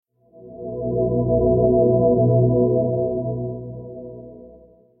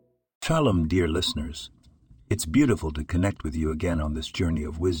Shalom, dear listeners. It's beautiful to connect with you again on this journey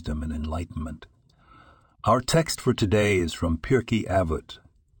of wisdom and enlightenment. Our text for today is from Pirkei Avot,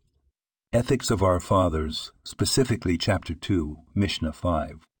 Ethics of Our Fathers, specifically Chapter 2, Mishnah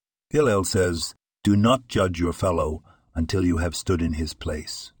 5. Hillel says, "Do not judge your fellow until you have stood in his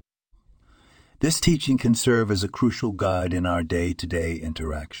place." This teaching can serve as a crucial guide in our day-to-day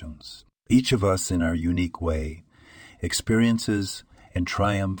interactions. Each of us, in our unique way, experiences and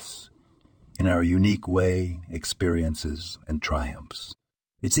triumphs.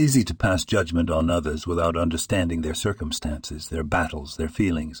 It's easy to pass judgment on others without understanding their circumstances, their battles, their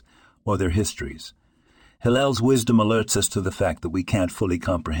feelings, or their histories. Hillel's wisdom alerts us to the fact that we can't fully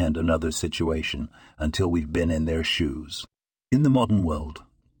comprehend another's situation until we've been in their shoes. In the modern world,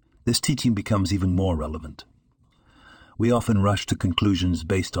 this teaching becomes even more relevant. We often rush to conclusions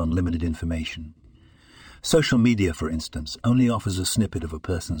based on limited information. Social media, for instance, only offers a snippet of a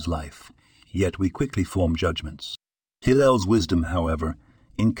person's life, yet we quickly form judgments. Hillel's wisdom, however,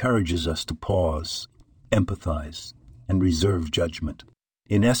 encourages us to pause, empathize, and reserve judgment.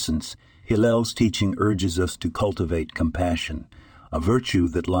 In essence, Hillel's teaching urges us to cultivate compassion, a virtue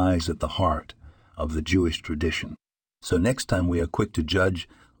that lies at the heart of the Jewish tradition. So next time we are quick to judge,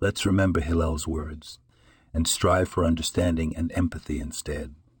 let's remember Hillel's words and strive for understanding and empathy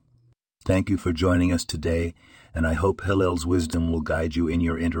instead. Thank you for joining us today, and I hope Hillel's wisdom will guide you in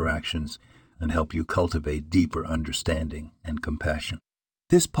your interactions and help you cultivate deeper understanding and compassion.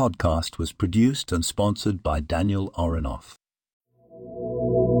 This podcast was produced and sponsored by Daniel Aronoff.